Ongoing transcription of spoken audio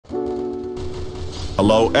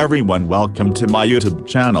Hello everyone, welcome to my YouTube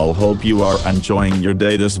channel. Hope you are enjoying your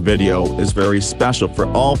day. This video is very special for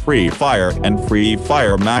all Free Fire and Free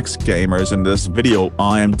Fire Max gamers. In this video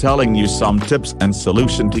I am telling you some tips and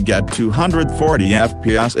solution to get 240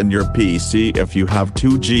 FPS in your PC. If you have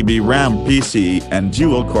 2 GB RAM PC and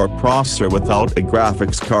dual core processor without a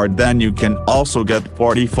graphics card, then you can also get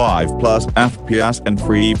 45 plus FPS in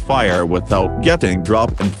Free Fire without getting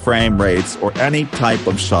drop in frame rates or any type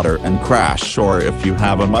of stutter and crash. Or if you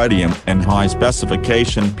have a medium and high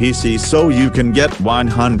specification PC, so you can get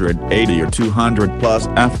 180 or 200 plus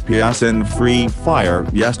FPS in Free Fire.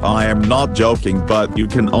 Yes, I am not joking, but you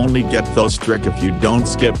can only get those tricks if you don't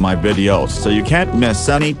skip my videos, so you can't miss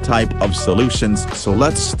any type of solutions. So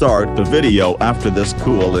let's start the video after this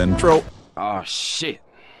cool intro. Oh shit,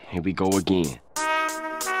 here we go again.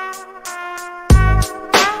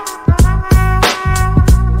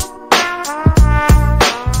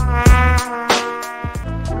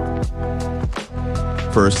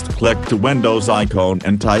 First, click the Windows icon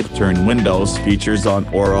and type turn Windows features on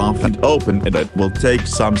or off and open it. It will take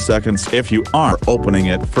some seconds if you are opening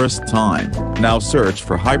it first time. Now search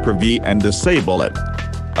for Hyper-V and disable it.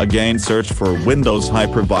 Again, search for Windows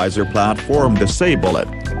Hypervisor Platform, disable it.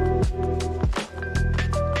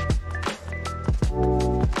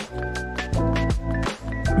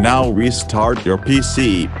 Now restart your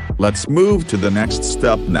PC. Let's move to the next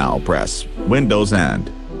step. Now press Windows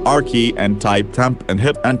and R key and type temp and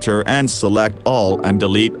hit enter and select all and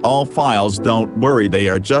delete all files. Don't worry, they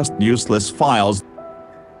are just useless files.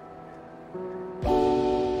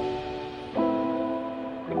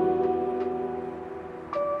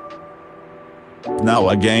 Now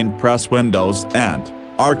again press Windows and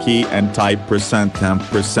R key and type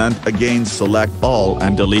 %temp%, again select all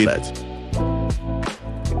and delete it.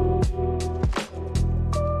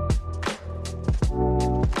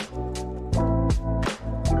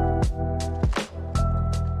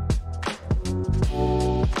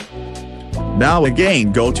 Now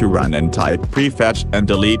again go to run and type prefetch and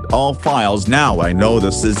delete all files. Now I know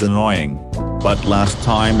this is annoying, but last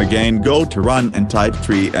time again go to run and type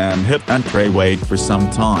 3 and hit enter. Wait for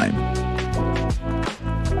some time.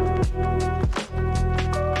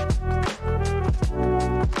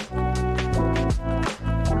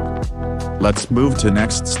 Let's move to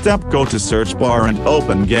next step. Go to search bar and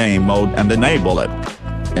open game mode and enable it.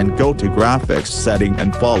 And go to graphics setting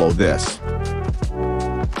and follow this.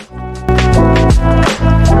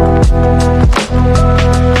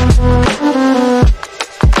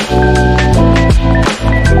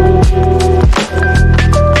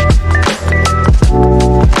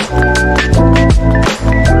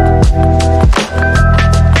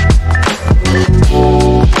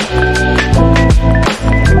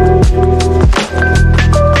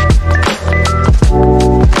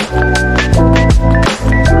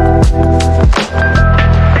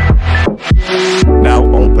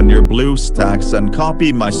 Bluestacks and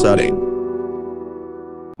copy my setting.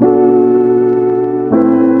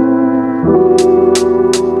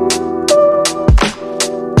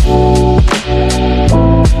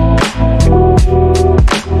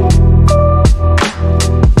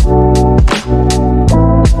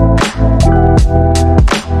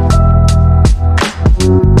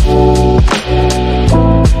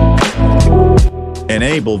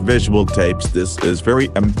 Enable visual tapes. This is very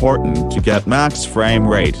important to get max frame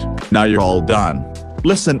rate. Now you're all done.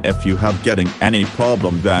 Listen, if you have getting any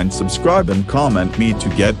problem, then subscribe and comment me to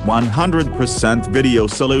get 100% video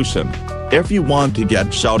solution. If you want to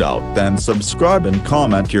get shout out, then subscribe and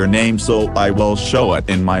comment your name so I will show it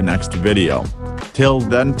in my next video. Till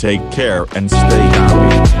then, take care and stay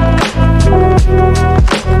happy.